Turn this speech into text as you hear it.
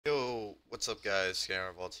What's up guys,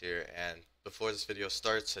 Scammer here, and before this video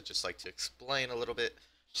starts, I'd just like to explain a little bit.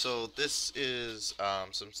 So this is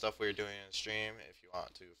some stuff we're doing in the stream. If you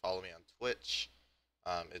want to follow me on Twitch,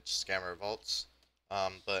 it's Scammer Vaults.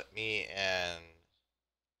 But me and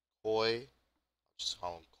Koi, I'll just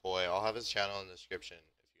call him Koi, I'll have his channel in the description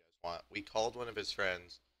if you guys want. We called one of his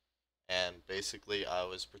friends, and basically I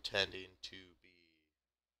was pretending to be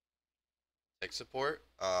tech support.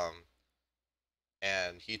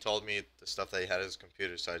 And he told me the stuff that he had on his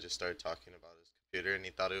computer, so I just started talking about his computer, and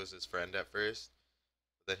he thought it was his friend at first.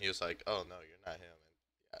 But then he was like, "Oh no, you're not him."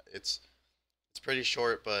 And yeah, it's pretty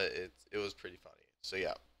short, but it was pretty funny. So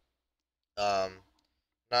yeah, um,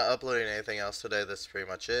 not uploading anything else today. That's pretty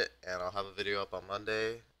much it, and I'll have a video up on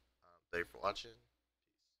Monday. Thank you for watching.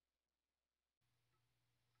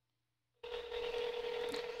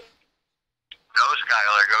 No,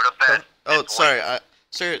 Skylar, go to bed. Oh, sorry,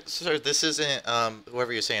 sir, this isn't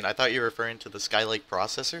whoever you're saying. I thought you were referring to the Skylake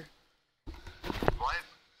processor. What?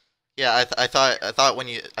 Yeah, I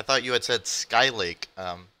thought you had said Skylake.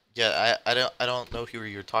 Yeah, I don't know who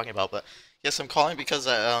you're talking about, but yes, I'm calling because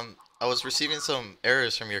I was receiving some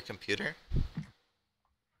errors from your computer.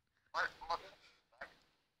 What?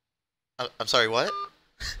 I'm sorry, what?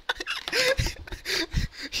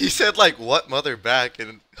 He said like what mother back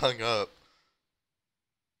and hung up.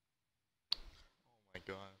 Oh my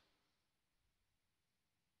god.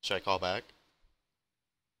 Should I call back?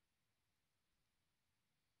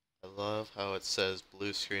 I love how it says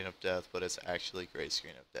blue screen of death, but it's actually gray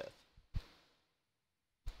screen of death.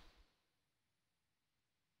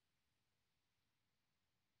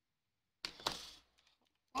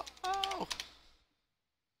 Oh!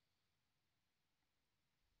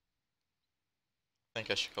 I think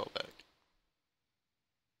I should call back.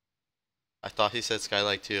 I thought he said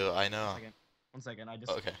Skylake too. I know. One second. I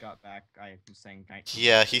just got back. I was saying 19.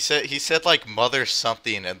 Yeah, he said like mother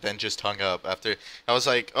something and then just hung up after. I was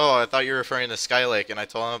like, "Oh, I thought you were referring to Skylake," and I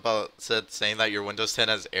told him about saying that your Windows 10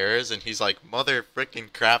 has errors, and he's like, "Mother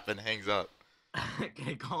freaking crap," and hangs up.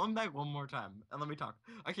 Okay, call him back one more time and let me talk.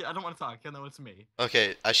 Actually, I don't want to talk. I know it's me.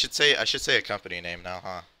 Okay, I should say a company name now,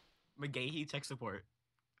 huh? McGahee Tech Support.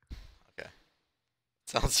 Okay.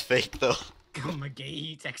 Sounds fake though.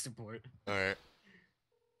 McGahee Tech Support. Alright.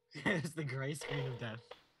 It's the gray screen of death.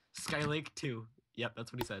 Skylake 2. Yep,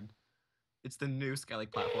 that's what he said. It's the new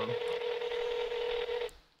Skylake platform.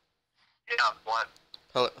 Yeah, what?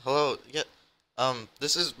 Hello. Yeah.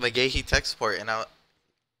 This is McGahee Tech Support, and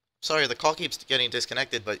sorry, the call keeps getting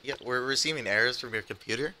disconnected, but yeah, we're receiving errors from your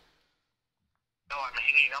computer. No, I'm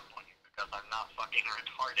hanging up on you because I'm not fucking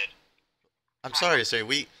retarded. I'm sorry, sir.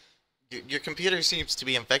 Your computer seems to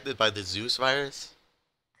be infected by the Zeus virus.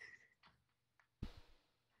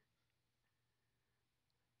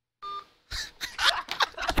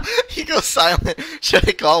 He goes silent. Should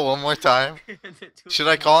I call one more time? Should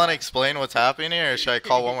I call and explain what's happening, or should I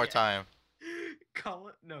call one more time? Call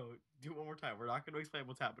it. No, do it one more time. We're not going to explain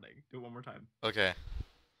what's happening. Do it one more time. Okay.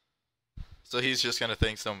 So he's just gonna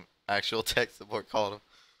think some actual tech support called him.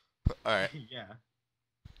 Alright. Yeah.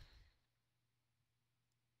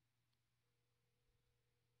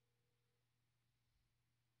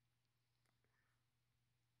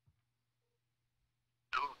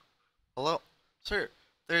 Hello? Sir,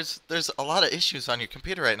 there's a lot of issues on your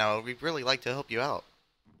computer right now. We'd really like to help you out.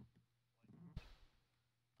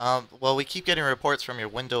 Well, we keep getting reports from your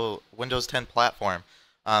Windows 10 platform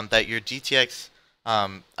that your GTX,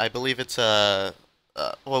 I believe it's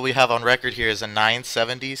what we have on record here is a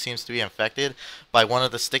 970 seems to be infected by one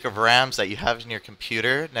of the stick of RAMs that you have in your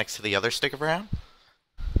computer next to the other stick of RAM.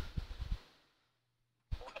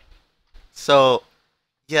 So,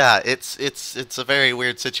 yeah, it's a very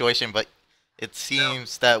weird situation, but it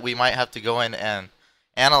seems that we might have to go in and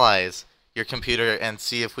analyze your computer and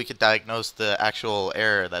see if we could diagnose the actual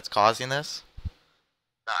error that's causing this.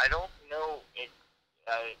 I don't know.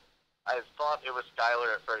 I thought it was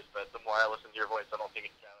Skylar at first, but the more I listen to your voice, I don't think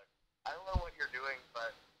it's Skylar. I don't know what you're doing,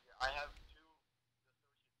 but I have 2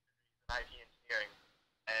 associate degrees in IT engineering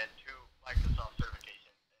and 2 Microsoft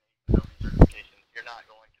certifications and Adobe certifications. You're not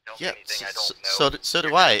going to tell me anything I don't know. So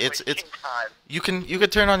do I. It's you can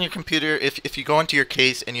turn on your computer if you go into your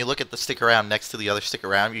case and you look at the stick of RAM next to the other stick of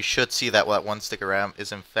RAM, you should see that one stick of RAM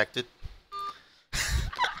is infected.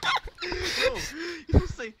 No, you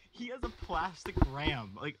say he has a plastic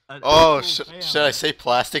RAM, like oh, should I say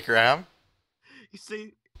plastic RAM? You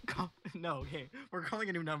say no. Okay, we're calling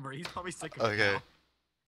a new number. He's probably sick of it Okay. now.